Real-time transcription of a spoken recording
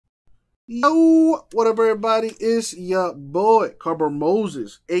Yo, what up, everybody? It's your boy, Cardboard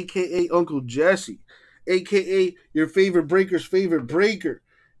Moses, aka Uncle Jesse, aka your favorite breaker's favorite breaker,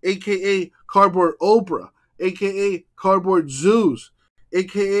 aka Cardboard Oprah, aka Cardboard Zeus,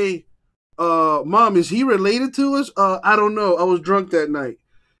 aka Mom, is he related to us? I don't know. I was drunk that night.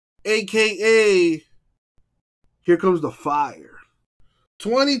 AKA Here Comes the Fire.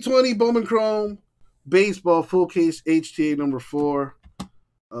 2020 Bowman Chrome Baseball Full Case HTA number 4.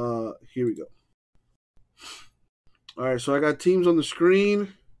 Here we go. All right, so I got teams on the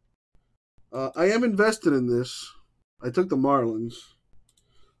screen. I am invested in this. I took the Marlins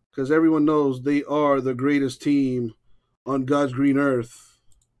because everyone knows they are the greatest team on God's green earth.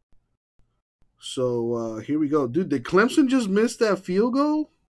 So here we go. Dude, did Clemson just miss that field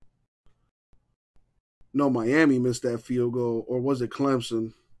goal? No, Miami missed that field goal. Or was it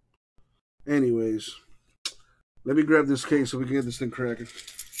Clemson? Anyways, let me grab this case so we can get this thing cracking.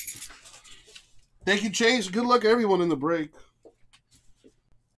 Thank you, Chase. Good luck, everyone, in the break.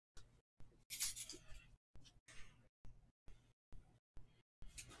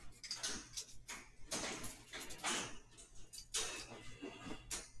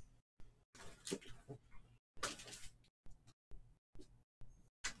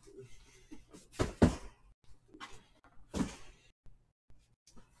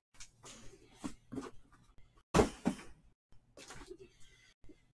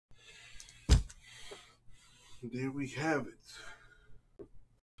 There we have it.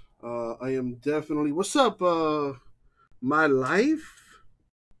 I am definitely. What's up, my life?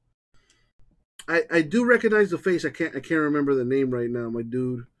 I do recognize the face. I can't remember the name right now, my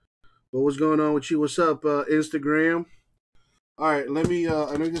dude. But what's going on with you? What's up, Instagram? All right, let me.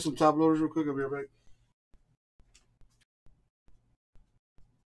 I know get some top loaders real quick. I'll be right back.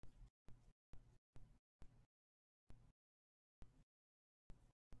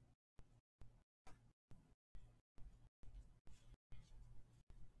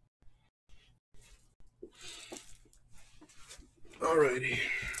 Alrighty.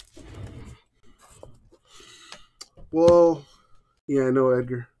 Well, yeah, I know,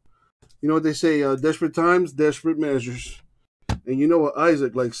 Edgar. You know what they say? Desperate times, desperate measures. And you know what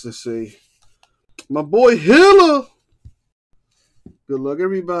Isaac likes to say. My boy Hiller. Good luck,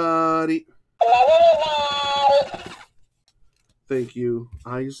 everybody. Thank you,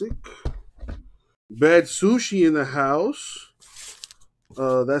 Isaac. Bad sushi in the house.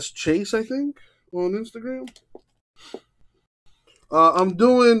 That's Chase, I think, on Instagram. I'm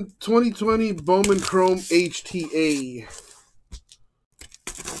doing 2020 Bowman Chrome HTA.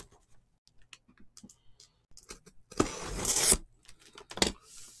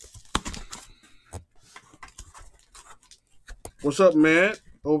 What's up, Matt?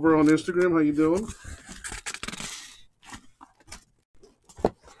 Over on Instagram, how you doing?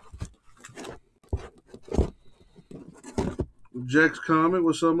 Jack's comment,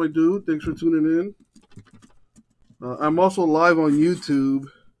 what's up, my dude? Thanks for tuning in. I'm also live on YouTube.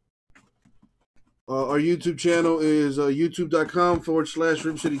 Our YouTube channel is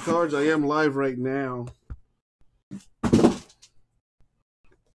youtube.com/Rip City Cards. I am live right now.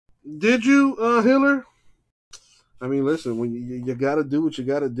 Did you, Hiller? I mean, listen, when you gotta do what you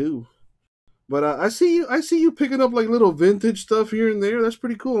gotta do. But I see you picking up like little vintage stuff here and there. That's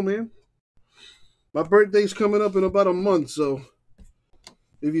pretty cool, man. My birthday's coming up in about a month, so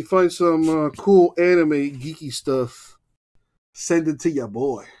if you find some cool anime geeky stuff, send it to your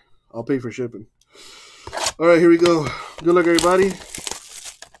boy. I'll pay for shipping. All right, here we go. Good luck, everybody. Let's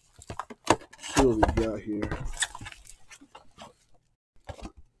see what we got here.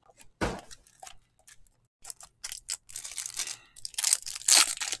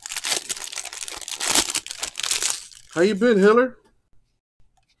 How you been, Hiller?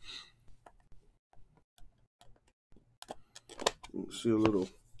 See a little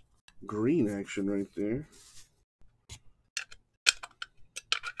green action right there.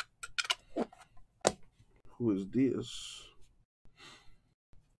 Who is this?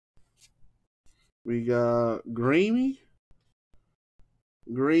 We got Grammy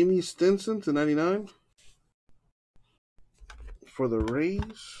Stinson to 99 for the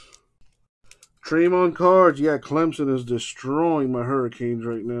Rays. Draymond cards. Yeah, Clemson is destroying my Hurricanes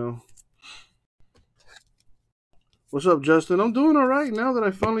right now. What's up, Justin? I'm doing all right now that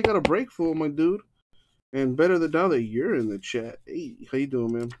I finally got a break full, my dude. And better than now that you're in the chat. Hey, how you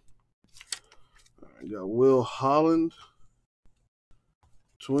doing, man? I got Will Holland.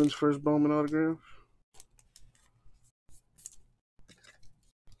 Twins first Bowman autograph.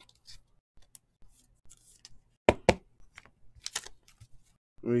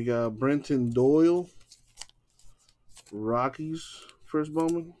 We got Brenton Doyle. Rockies first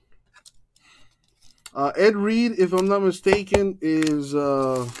Bowman. Ed Reed, if I'm not mistaken, is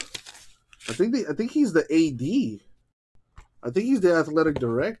I think he's the AD. I think he's the athletic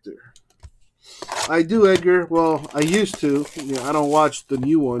director. I do, Edgar. Well, I used to. I don't watch the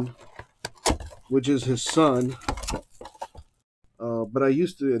new one, which is his son. But I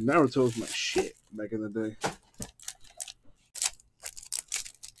used to. Naruto was my shit back in the day.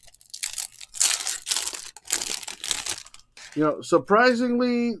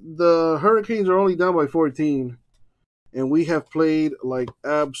 Surprisingly, the Hurricanes are only down by 14, and we have played like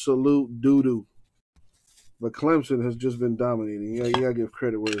absolute doo doo. But Clemson has just been dominating. You gotta give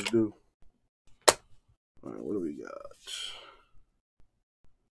credit where it's due. All right, what do we got?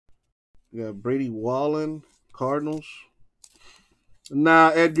 We got Brady Wallen, Cardinals. Nah,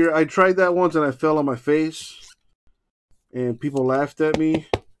 Edgar, I tried that once and I fell on my face, and people laughed at me,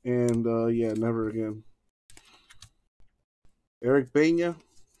 and yeah, never again. Eric Pena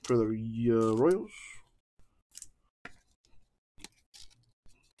for the Royals.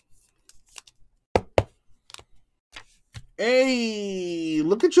 Hey,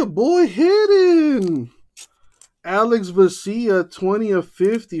 look at your boy hitting. Alex Vesia, 20 of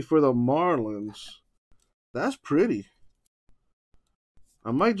 50 for the Marlins. That's pretty. I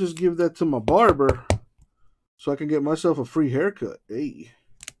might just give that to my barber so I can get myself a free haircut. Hey.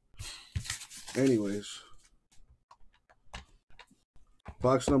 Anyways.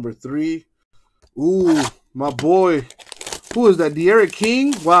 Box number 3. Ooh, my boy. Who is that? De'Aaron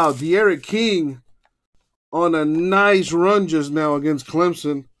King? Wow, De'Aaron King on a nice run just now against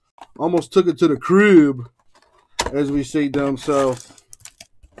Clemson. Almost took it to the crib, as we say down south.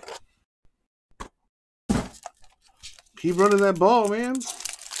 Keep running that ball, man.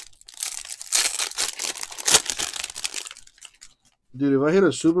 Dude, if I hit a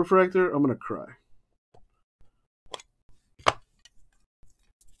superfractor, I'm going to cry.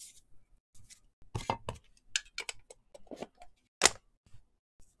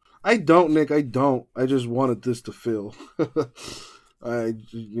 I don't, Nick. I don't. I just wanted this to fill.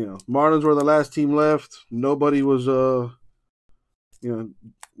 Marlins were the last team left. Nobody was,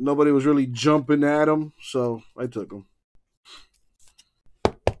 nobody was really jumping at them, so I took them.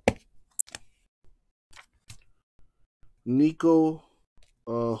 Nico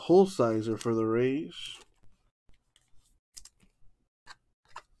Holsizer for the Rays.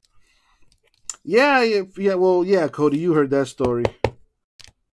 Yeah, Cody, you heard that story.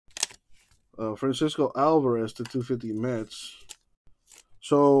 Francisco Alvarez to 250 Mets.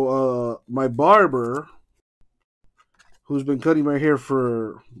 So my barber, who's been cutting my hair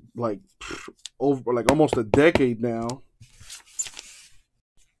for over almost a decade now.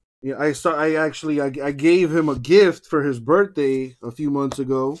 Yeah, I gave him a gift for his birthday a few months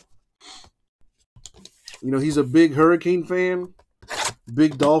ago. He's a big Hurricane fan,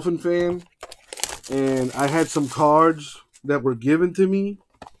 big Dolphin fan, and I had some cards that were given to me,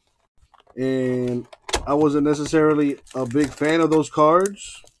 and I wasn't necessarily a big fan of those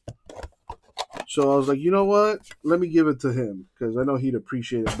cards. So I was like, you know what? Let me give it to him because I know he'd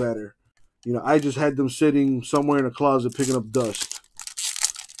appreciate it better. I just had them sitting somewhere in a closet picking up dust.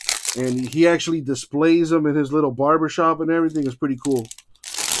 And he actually displays them in his little barbershop and everything. It's pretty cool.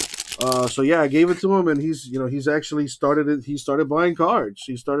 So yeah, I gave it to him, and he's actually started it. He started buying cards.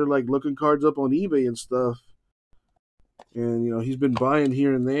 He started looking cards up on eBay and stuff. And he's been buying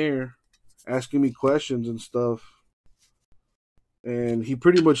here and there, asking me questions and stuff. And he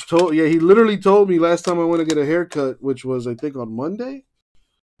pretty much he literally told me last time I went to get a haircut, which was I think on Monday.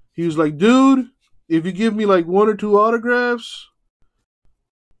 He was like, dude, if you give me 1 or 2 autographs,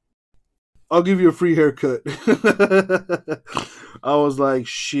 I'll give you a free haircut. I was like,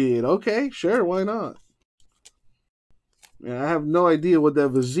 shit, okay, sure, why not? Yeah, I have no idea what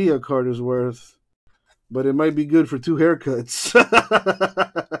that Vesia card is worth, but it might be good for 2 haircuts.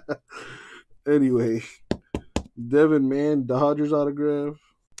 Anyway, Devin Mann, Dodgers autograph.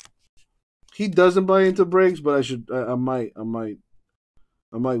 He doesn't buy into breaks, but I might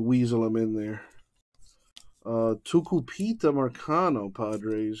weasel him in there. Tucupita Marcano,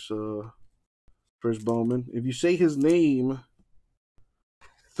 Padres, first Bowman. If you say his name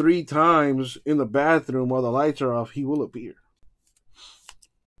 3 times in the bathroom while the lights are off, he will appear.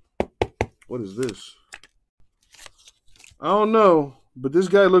 What is this? I don't know, but this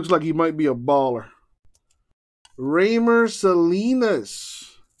guy looks like he might be a baller. Raymer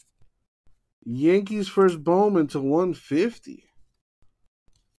Salinas. Yankees first Bowman to 150.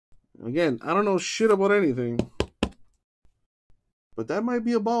 Again, I don't know shit about anything, but that might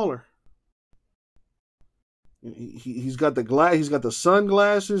be a baller. He's got the he's got the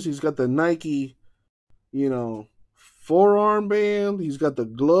sunglasses, he's got the Nike, forearm band, he's got the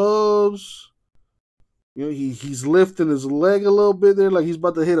gloves. You know, he's lifting his leg a little bit there, like he's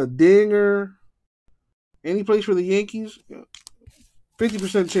about to hit a dinger. And he plays for the Yankees.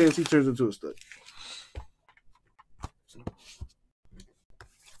 50% chance he turns into a stud.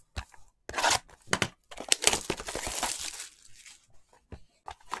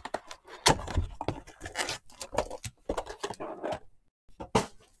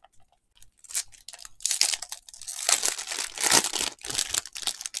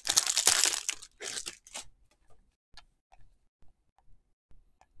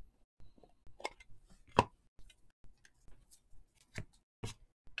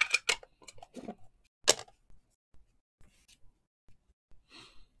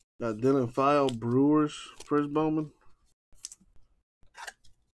 Got Dylan File, Brewers, first Bowman.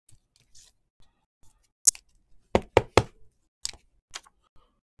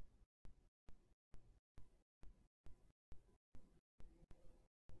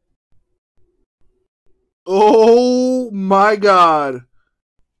 Oh my God.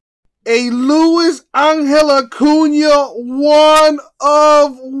 A Luis Angel Acuna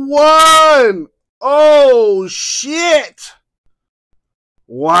 1/1. Oh shit.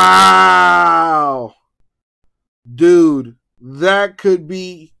 Wow. Dude, that could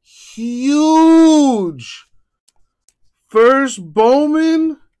be huge. First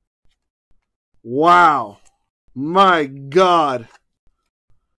Bowman. Wow. My God.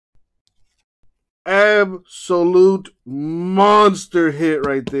 Absolute monster hit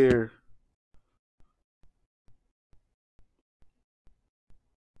right there.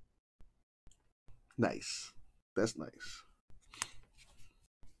 Nice. That's nice.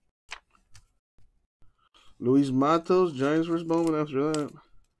 Luis Matos, Giants first Bowman after that.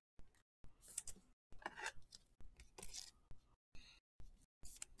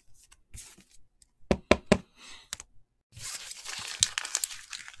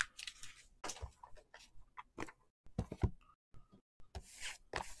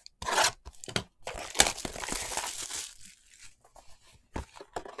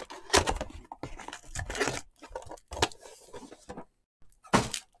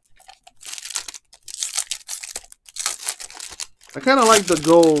 I kind of like the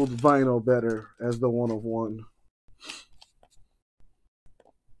gold vinyl better as the 1/1.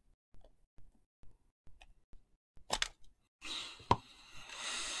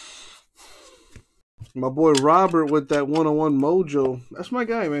 My boy Robert with that 1/1 mojo. That's my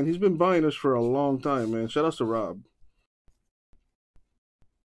guy, man. He's been buying us for a long time, man. Shout out to Rob.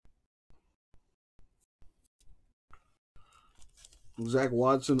 Zach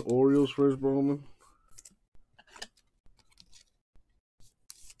Watson, Orioles first Bowman.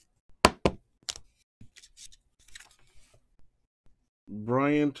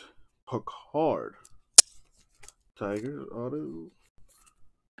 Bryant Picard. Tigers auto.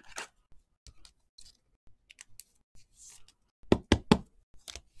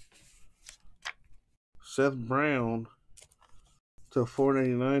 Seth Brown to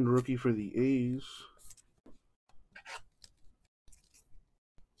 499, rookie for the A's.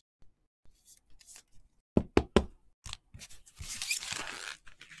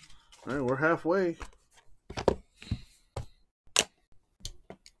 All right, we're halfway.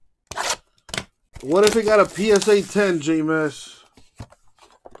 What if it got a PSA 10, JMS?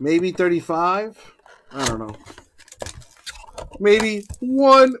 Maybe 35? I don't know. Maybe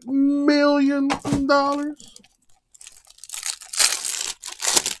 $1 million.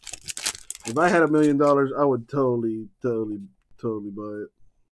 If I had $1 million, I would totally buy it.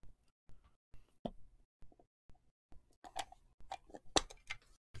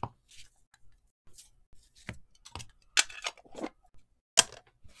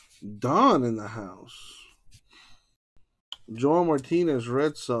 Don in the house. Joel Martinez,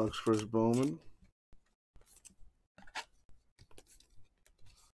 Red Sox first Bowman.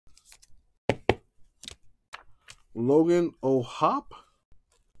 Logan O'Hop. I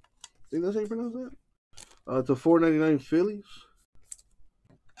think that's how you pronounce that. To 499 Phillies.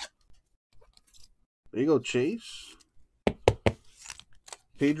 There you go, Chase.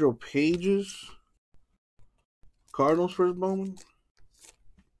 Pedro Pages. Cardinals first Bowman.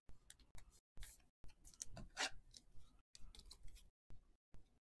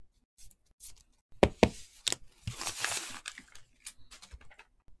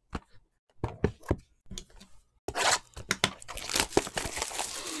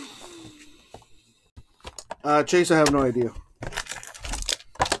 Chase, I have no idea.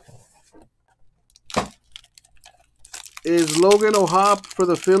 Is Logan O'Hop for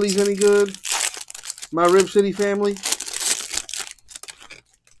the Phillies any good? My Rib City family?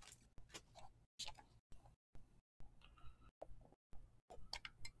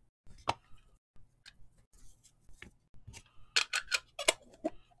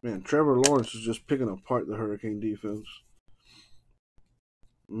 Man, Trevor Lawrence is just picking apart the Hurricane defense.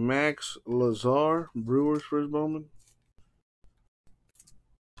 Max Lazar, Brewers for his Bowman.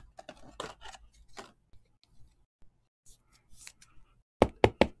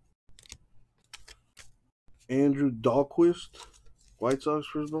 Andrew Dahlquist, White Sox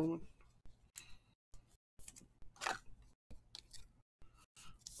for his Bowman.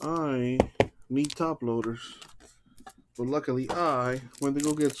 I need top loaders, but luckily I went to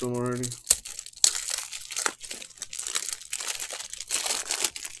go get some already.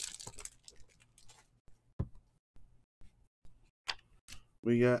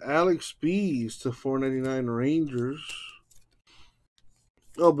 We got Alex Spees to 499 Rangers.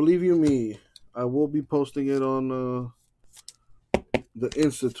 Oh, believe you me, I will be posting it on the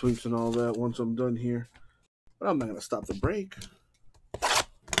Insta tweets and all that once I'm done here. But I'm not going to stop the break.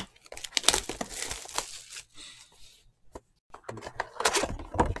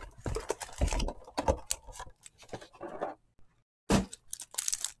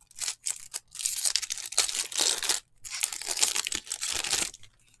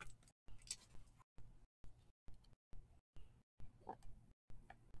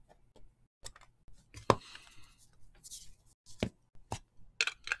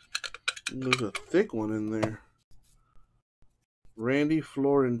 There's a thick one in there. Randy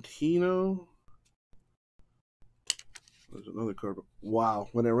Florentino. There's another card. Wow,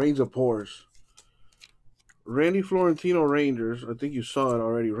 when it rains, it pours. Randy Florentino Rangers. I think you saw it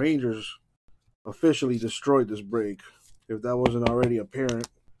already. Rangers officially destroyed this break, if that wasn't already apparent.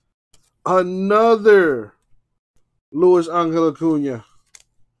 Another Luis Angel Acuna.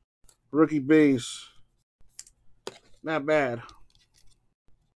 Rookie base. Not bad.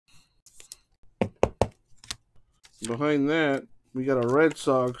 Behind that, we got a Red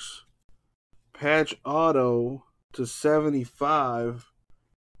Sox patch auto to 75.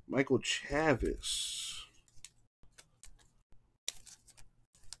 Michael Chavis.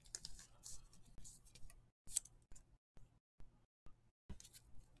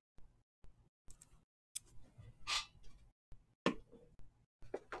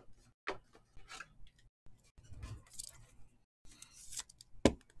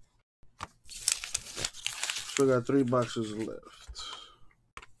 Still got 3 boxes left.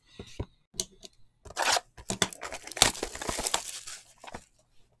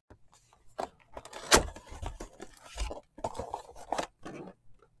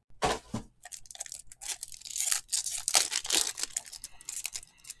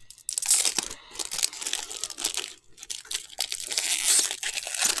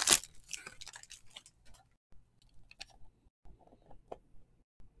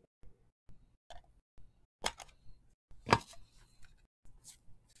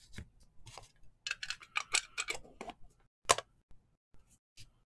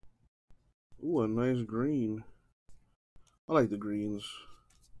 Ooh, a nice green. I like the greens.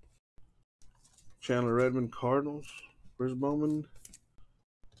 Chandler Redmond Cardinals. Where's Bowman?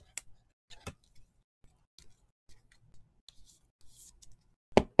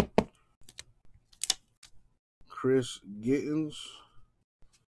 Chris Gittens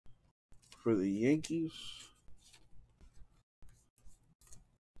for the Yankees.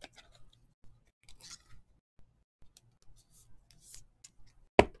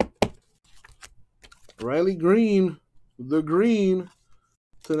 Riley Green, the green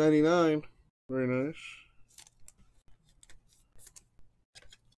to 99. Very nice.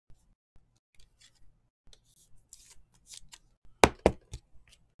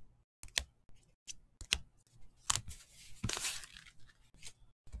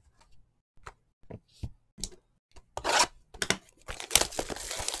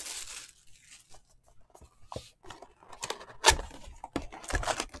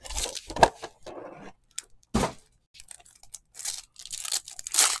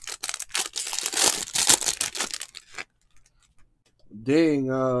 Dang,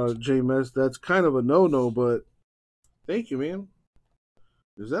 J-Mess, that's kind of a no-no, but thank you, man.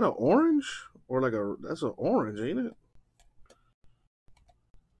 Is that an orange? Or like that's an orange, ain't it?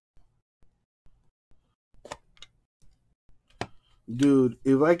 Dude,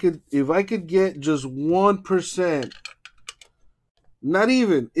 if I could get just 1%, not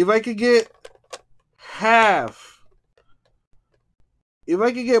even, if I could get half, if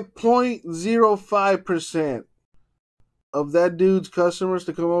I could get 0.05% of that dude's customers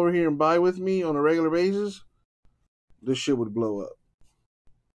to come over here and buy with me on a regular basis, this shit would blow up.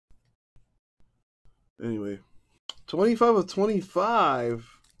 Anyway, 25 of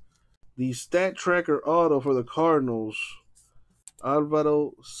 25, the stat tracker auto for the Cardinals,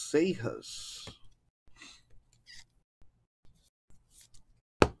 Alvaro Seijas.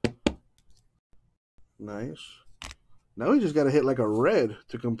 Nice. Now we just got to hit like a red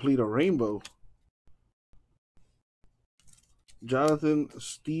to complete a rainbow. Jonathan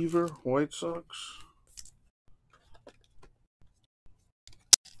Stever, White Sox.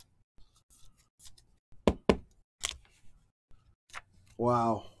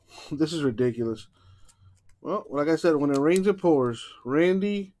 Wow. This is ridiculous. Well, like I said, when it rains, it pours.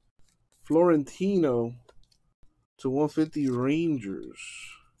 Randy Florentino to 150 Rangers.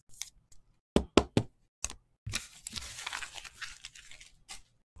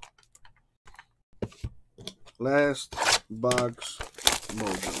 Last box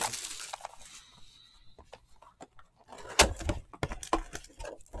mojo.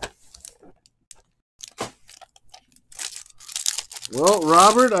 Well,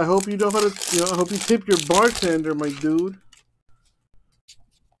 Robert, I hope you know how to. I hope you tip your bartender, my dude.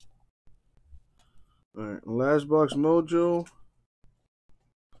 All right, last box mojo.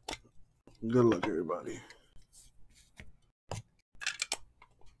 Good luck, everybody.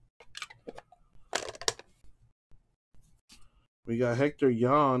 We got Hector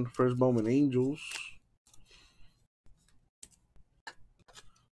Yan, first Bowman Angels.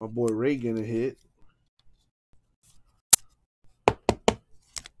 My boy Ray getting a hit.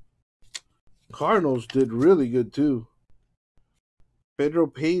 Cardinals did really good too. Pedro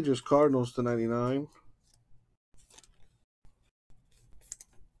Page's Cardinals to 99.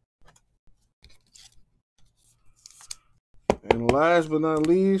 And last but not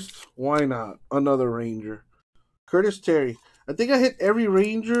least, why not? Another Ranger. Curtis Terry. I think I hit every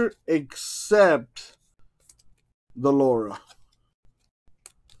Ranger except the Laura.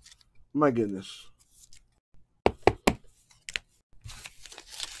 My goodness.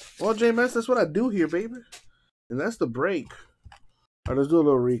 Well, JMS, that's what I do here, baby. And that's the break. All right, let's do a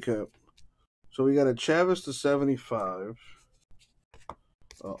little recap. So we got a Chavis to 75.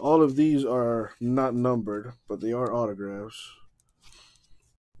 All of these are not numbered, but they are autographs.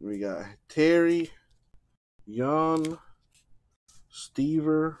 We got Terry, Jan,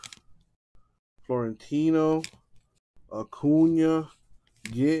 Stever, Florentino, Acuna,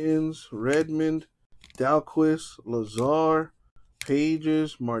 Gittins, Redmond, Dalquist, Lazar,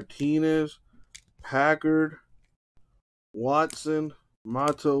 Pages, Martinez, Packard, Watson,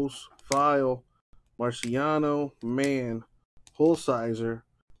 Matos, File, Marciano, Mann, Holsizer,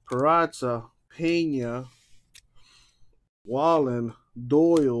 Perazza, Pena, Wallen,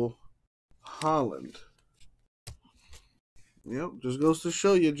 Doyle, Holland. Yep, just goes to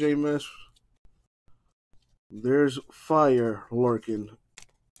show you, J-Mess. There's fire lurking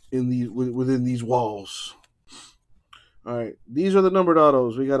in these within these walls. All right, these are the numbered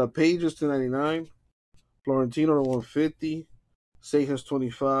autos. We got a Pages to 99, Florentino to 150, Seijas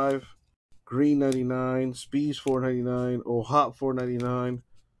 25, Green 99, Speeds 499, O'Hop 499,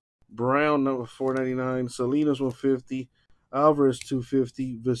 Brown number 499, Salinas 150, Alvarez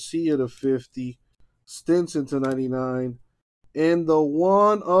 250, Vesia to 50, Stinson to 99, and the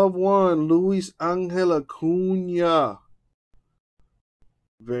one of one, Luis Angel Acuna.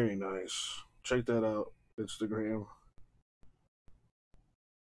 Very nice. Check that out. Instagram.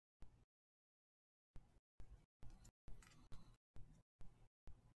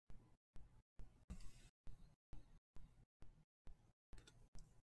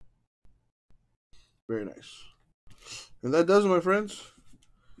 Very nice. And that does it, my friends.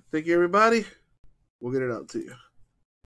 Thank you, everybody. We'll get it out to you.